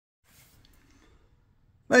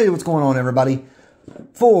Hey, what's going on, everybody?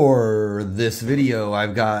 For this video,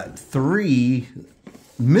 I've got 3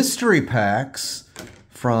 mystery packs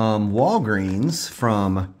from Walgreens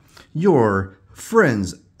from your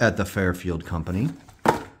friends at the Fairfield Company.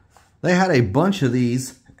 They had a bunch of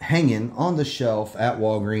these hanging on the shelf at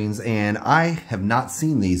Walgreens, and I have not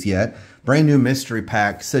seen these yet. Brand new mystery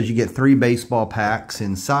pack. Says you get 3 baseball packs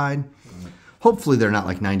inside. Hopefully they're not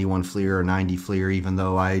like 91 Fleer or 90 Fleer, even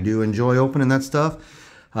though I do enjoy opening that stuff.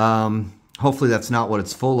 Hopefully that's not what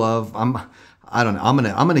it's full of. I don't know.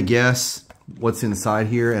 I'm gonna guess what's inside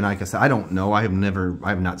here, and like I said, I don't know. I have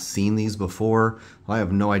not seen these before. I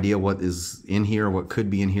have no idea what is in here, what could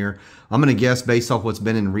be in here. I'm gonna guess based off what's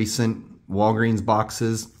been in recent Walgreens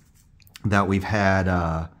boxes that we've had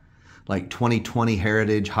like 2020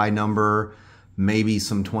 Heritage high number, maybe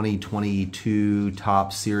some 2022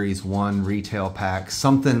 Top Series 1 retail packs,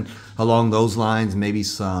 something along those lines, maybe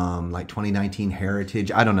some like 2019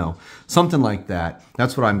 Heritage, I don't know, something like that.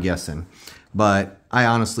 That's what I'm guessing, but I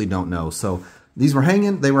honestly don't know. So these were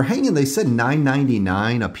hanging, they said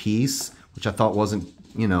 $9.99 a piece, which I thought wasn't,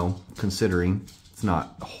 you know, considering it's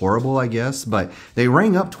not horrible, I guess, but they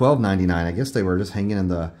rang up $12.99. I guess they were just hanging in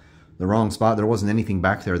the wrong spot. There wasn't anything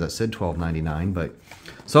back there that said $12.99, but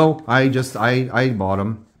so I bought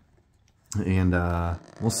them, and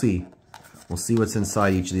we'll see what's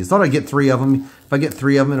inside each of these. Thought I'd get 3 of them. If I get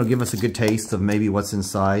 3 of them, it'll give us a good taste of maybe what's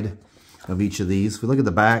inside of each of these. If we look at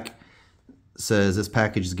the back, it says this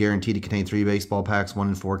package is guaranteed to contain 3 baseball packs. 1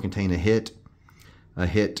 and 4 contain a hit. A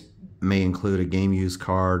hit may include a game used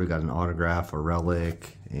card. We got an autograph, a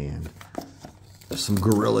relic, and there's some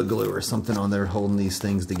Gorilla Glue or something on there holding these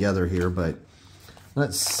things together here, but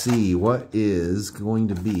let's see what is going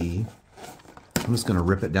to be. I'm just going to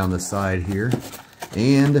rip it down the side here.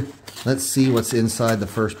 And let's see what's inside the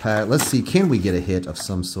first pack. Let's see, can we get a hit of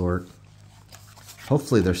some sort?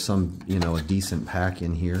 Hopefully there's some, you know, a decent pack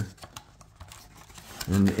in here.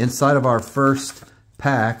 And inside of our first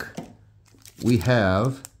pack, we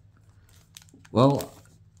have, well,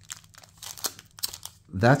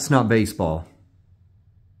 that's not baseball.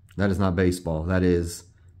 That is not baseball. That is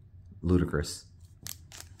ludicrous.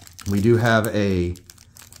 We do have a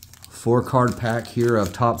 4-card pack here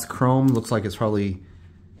of Topps Chrome. Looks like it's probably,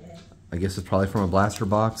 I guess it's probably from a blaster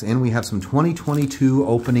box. And we have some 2022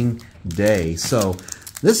 opening day. So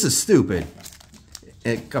this is stupid.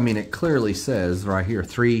 I mean, it clearly says right here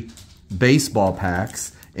 3 baseball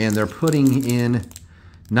packs. And they're putting in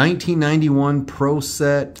 1991 Pro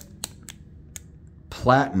Set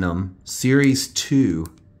Platinum Series 2.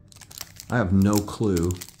 I have no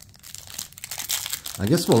clue. I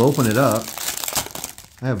guess we'll open it up.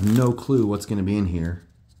 I have no clue what's going to be in here.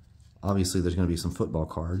 Obviously, there's going to be some football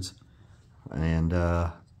cards. And,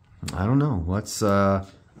 I don't know. It's kind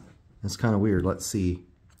of weird. Let's see.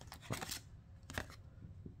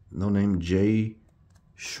 No name, Jay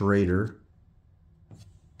Schrader.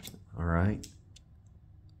 All right.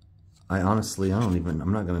 I'm not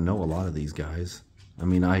going to know a lot of these guys. I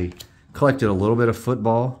mean, I collected a little bit of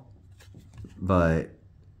football, but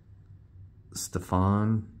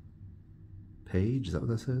Stephon Page, is that what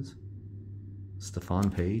that says?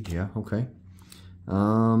 Stephon Page, yeah, okay.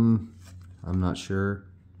 I'm not sure.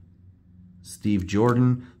 Steve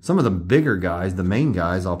Jordan. Some of the bigger guys, the main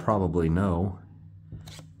guys, I'll probably know.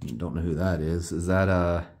 Don't know who that is. Is that,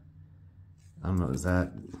 I don't know,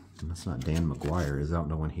 that's not Dan McGuire, is I don't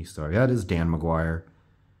know when he started. Yeah, it is Dan McGuire.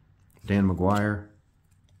 Dan McGuire.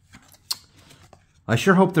 I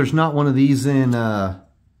sure hope there's not one of these in,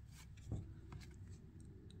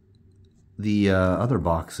 the other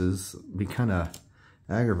boxes. It'd be kind of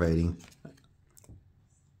aggravating.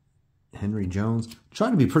 Henry Jones. I'm trying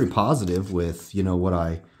to be pretty positive with, you know, what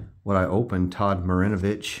I opened. Todd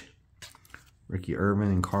Marinovich, Ricky Irvin,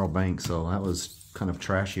 and Carl Banks. So that was kind of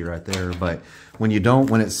trashy right there. But when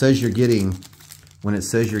it says you're getting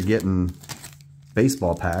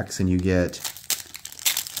baseball packs and you get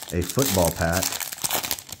a football pack.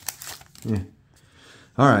 Yeah.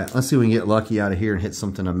 All right, let's see if we can get lucky out of here and hit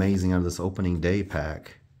something amazing out of this opening day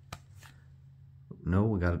pack. No,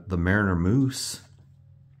 we got the Mariner Moose.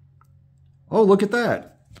 Oh, look at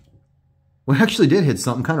that. We actually did hit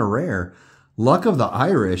something kind of rare. Luck of the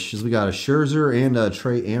Irish, as we got a Scherzer and a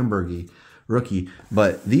Trey Ambergy rookie.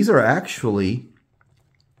 But these are actually,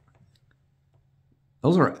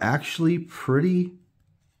 those are actually pretty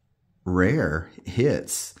rare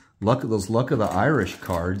hits. Those Luck of the Irish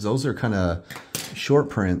cards, those are kind of short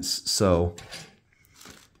prints. So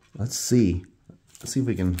let's see if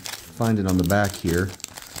we can find it on the back here,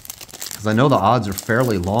 because I know the odds are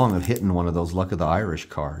fairly long of hitting one of those Luck of the Irish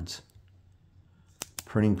cards.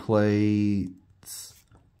 Printing plates,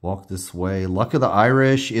 Walk This Way. Luck of the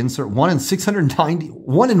Irish. Insert 1 in 690.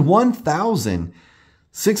 1 in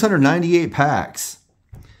 1,698 packs.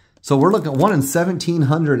 So we're looking at 1 in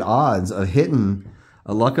 1,700 odds of hitting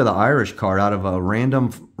a Luck of the Irish card out of a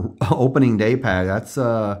random opening day pack. That's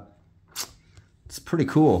it's pretty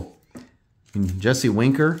cool. And Jesse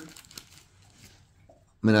Winker.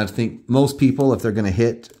 I mean, I think most people, if they're going to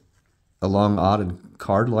hit a long odded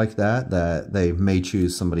card like that, that they may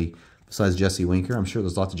choose somebody besides Jesse Winker. I'm sure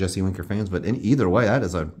there's lots of Jesse Winker fans, but either way, that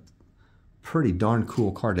is a pretty darn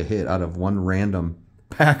cool card to hit out of one random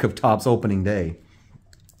pack of Topps opening day.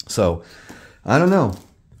 So, I don't know.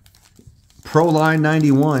 Pro Line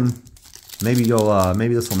 91. Maybe you'll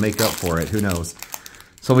maybe this will make up for it. Who knows?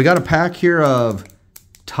 So we got a pack here of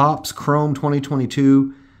Topps Chrome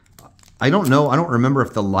 2022. I don't know. I don't remember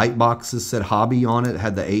if the light boxes said hobby on it,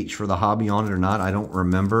 had the H for the hobby on it or not. I don't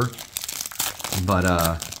remember.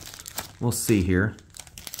 But we'll see here.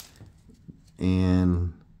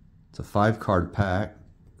 And it's a 5-card pack.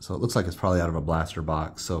 So it looks like it's probably out of a blaster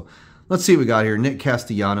box. So let's see what we got here. Nick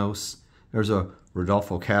Castellanos. There's a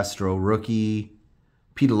Rodolfo Castro rookie.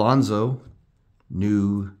 Pete Alonso.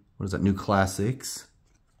 New classics.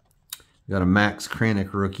 We got a Max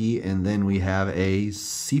Kranick rookie, and then we have a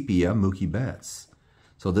Sepia Mookie Betts.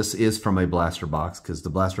 So this is from a blaster box because the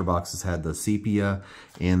blaster boxes had the Sepia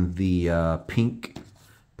and the pink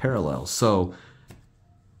parallels. So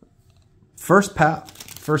first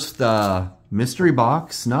mystery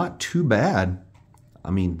box, not too bad.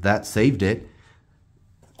 I mean, that saved it.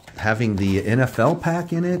 Having the NFL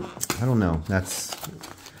pack in it, I don't know. That's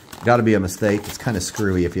got to be a mistake. It's kind of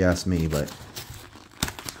screwy if you ask me, but...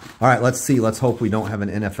 All right, let's see. Let's hope we don't have an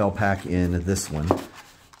NFL pack in this one.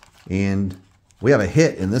 And we have a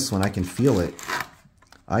hit in this one. I can feel it.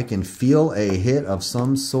 I can feel a hit of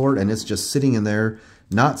some sort, and it's just sitting in there,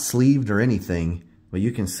 not sleeved or anything, but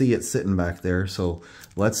you can see it sitting back there. So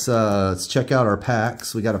let's check out our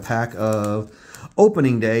packs. We got a pack of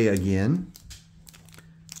opening day again.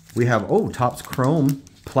 We have, oh, Topps Chrome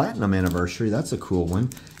Platinum Anniversary. That's a cool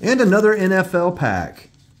one. And another NFL pack.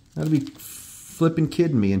 That'll be flipping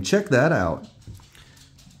kidding me. And check that out.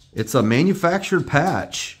 It's a manufactured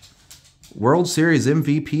patch. World Series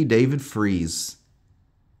MVP David Freese.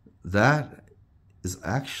 That is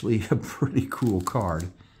actually a pretty cool card.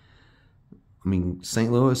 I mean,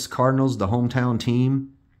 St. Louis Cardinals, the hometown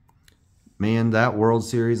team. Man, that World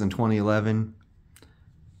Series in 2011.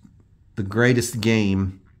 The greatest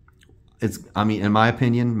game. I mean, in my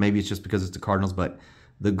opinion, maybe it's just because it's the Cardinals, but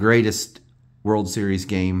the greatest World Series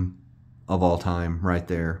game of all time right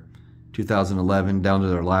there. 2011, down to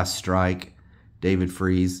their last strike. David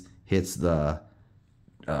Freese hits the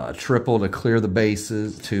triple to clear the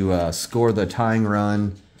bases, to score the tying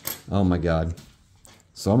run. Oh my God.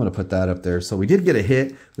 So I'm going to put that up there. So we did get a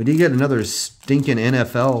hit. We did get another stinking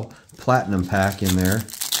NFL Platinum pack in there.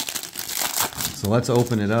 So let's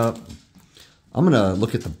open it up. I'm going to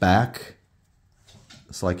look at the back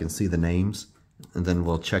so I can see the names. And then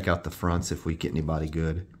we'll check out the fronts if we get anybody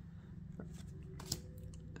good.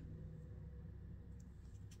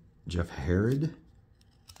 Jeff Herod,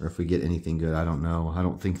 or if we get anything good, I don't know. I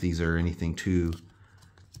don't think these are anything too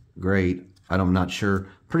great. I'm not sure.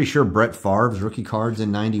 Pretty sure Brett Favre's rookie cards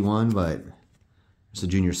in 91, but it's a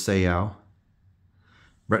Junior Seau.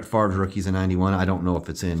 Brett Favre's rookies in 91. I don't know if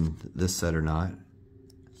it's in this set or not.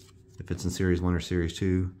 If it's in Series 1 or Series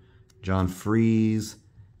 2. John Freese,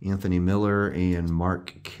 Anthony Miller, and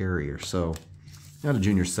Mark Carrier. So, got a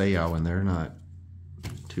Junior Seau in there. Not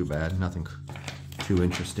too bad. Nothing too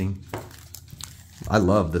interesting. I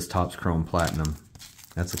love this Topps Chrome Platinum.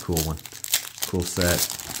 That's a cool one. Cool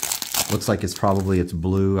set. Looks like it's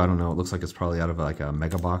blue. I don't know. It looks like it's probably out of like a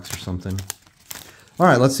mega box or something. All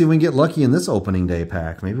right, let's see if we can get lucky in this opening day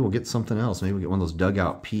pack. Maybe we'll get something else. Maybe we'll get one of those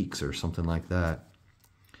dugout peaks or something like that.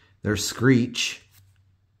 There's Screech.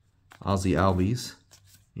 Ozzie Albies.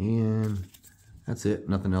 And that's it.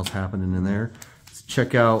 Nothing else happening in there. Let's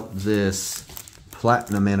check out this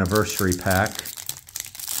Platinum Anniversary pack.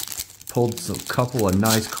 Pulled a couple of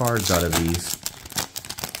nice cards out of these.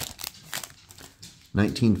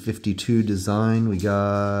 1952 design. We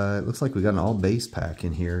got, looks like we got an all base pack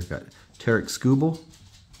in here. Got Tarek Skubal,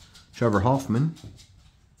 Trevor Hoffman,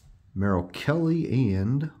 Merrill Kelly,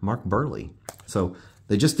 and Mark Burley. So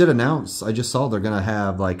they just did announce, I just saw they're going to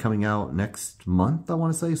have, like, coming out next month, I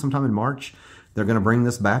want to say, sometime in March. They're going to bring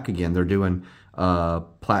this back again. They're doing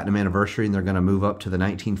Platinum Anniversary, and they're going to move up to the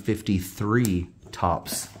 1953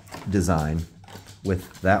 Topps design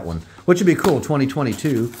with that one, which would be cool.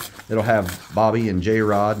 2022, it'll have Bobby and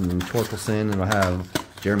J-Rod and Torkelson, and it'll have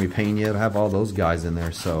Jeremy Pena, it'll have all those guys in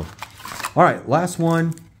there. So, all right, last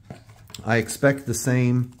one. I expect the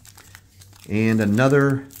same. And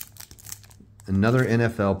another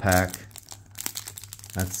NFL pack.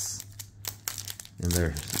 And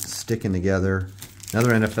they're sticking together.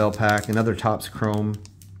 Another NFL pack, another Topps Chrome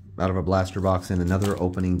out of a blaster box, and another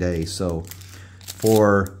opening day. So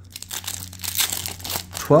for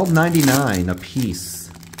 $12.99 a piece,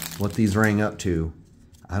 what these rang up to,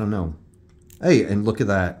 I don't know. Hey, and look at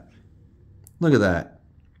that. Look at that.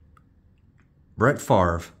 Brett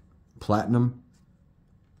Favre, Platinum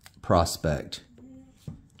Prospect.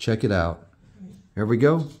 Check it out. There we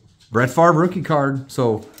go. Brett Favre rookie card.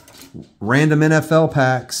 So random NFL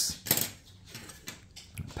packs.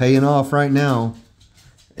 Paying off right now.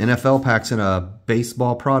 NFL packs in a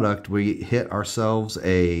baseball product. We hit ourselves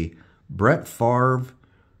a Brett Favre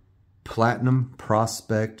Platinum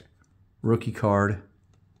Prospect rookie card.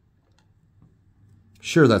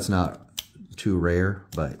 Sure, that's not too rare,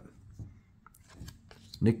 but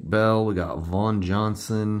Nick Bell, we got Vaughn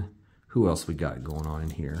Johnson. Who else we got going on in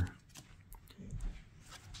here?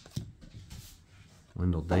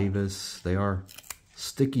 Wendell Davis. They are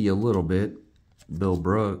sticky a little bit. Bill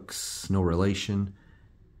Brooks, no relation.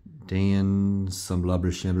 Dan, some blah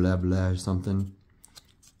blah blah blah something.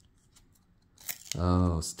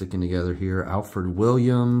 Oh, sticking together here. Alfred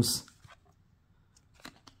Williams.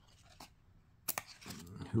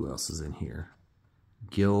 Who else is in here?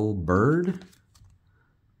 Gil Bird.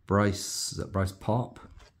 Bryce, is that Bryce Pop?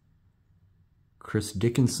 Chris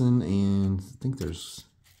Dickinson, and I think there's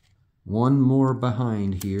one more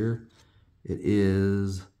behind here. It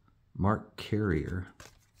is Mark Carrier.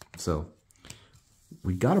 So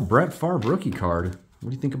we got a Brett Favre rookie card. What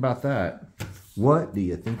do you think about that? What do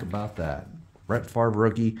you think about that? Brett Favre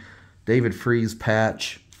rookie, David Freese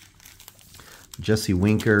patch, Jesse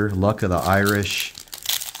Winker, Luck of the Irish,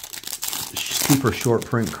 super short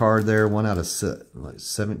print card there, one out of like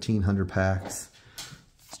 1,700 packs.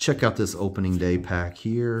 Let's check out this opening day pack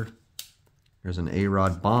here. There's an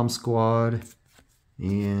A-Rod Bomb Squad,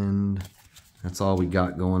 and that's all we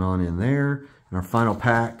got going on in there. And our final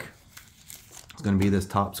pack is going to be this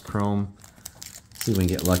Topps Chrome. Let's see if we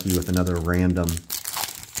can get lucky with another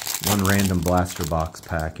one random blaster box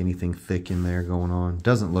pack. Anything thick in there going on?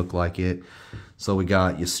 Doesn't look like it. So we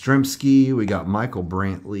got Yastrzemski, we got Michael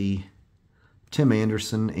Brantley, Tim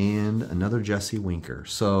Anderson, and another Jesse Winker.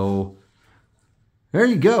 So there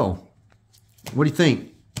you go. What do you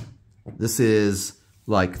think? This is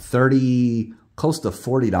like close to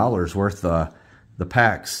 $40 worth the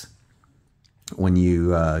packs when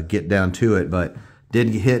you get down to it. But did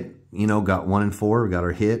hit, you know, got 1 in 4. We got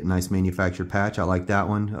our hit, nice manufactured patch. I like that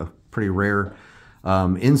one. A pretty rare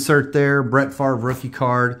insert there. Brett Favre rookie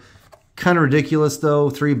card. Kind of ridiculous though.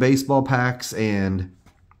 3 baseball packs, and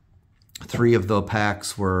 3 of the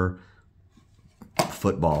packs were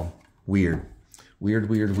football. Weird. Weird,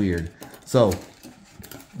 weird, weird. So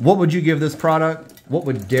what would you give this product? What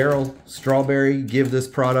would Daryl Strawberry give this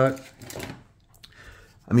product?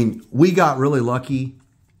 I mean, we got really lucky.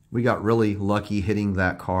 We got really lucky hitting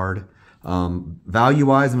that card.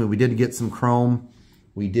 Value-wise, I mean, we did get some chrome.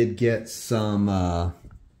 We did get some,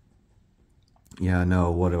 yeah,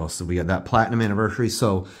 no, what else did we get? That platinum anniversary.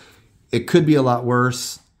 So it could be a lot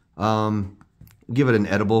worse. Give it an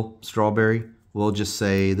edible strawberry. We'll just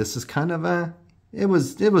say this is kind of it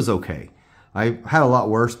was okay. I had a lot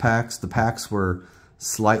worse packs. The packs were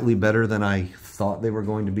slightly better than I thought they were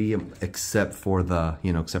going to be, except for the,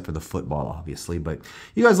 you know, except for the football, obviously. But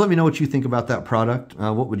you guys let me know what you think about that product.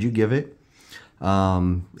 What would you give it?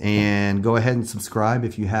 And go ahead and subscribe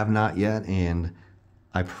if you have not yet. And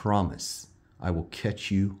I promise I will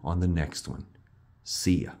catch you on the next one.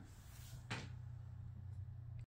 See ya.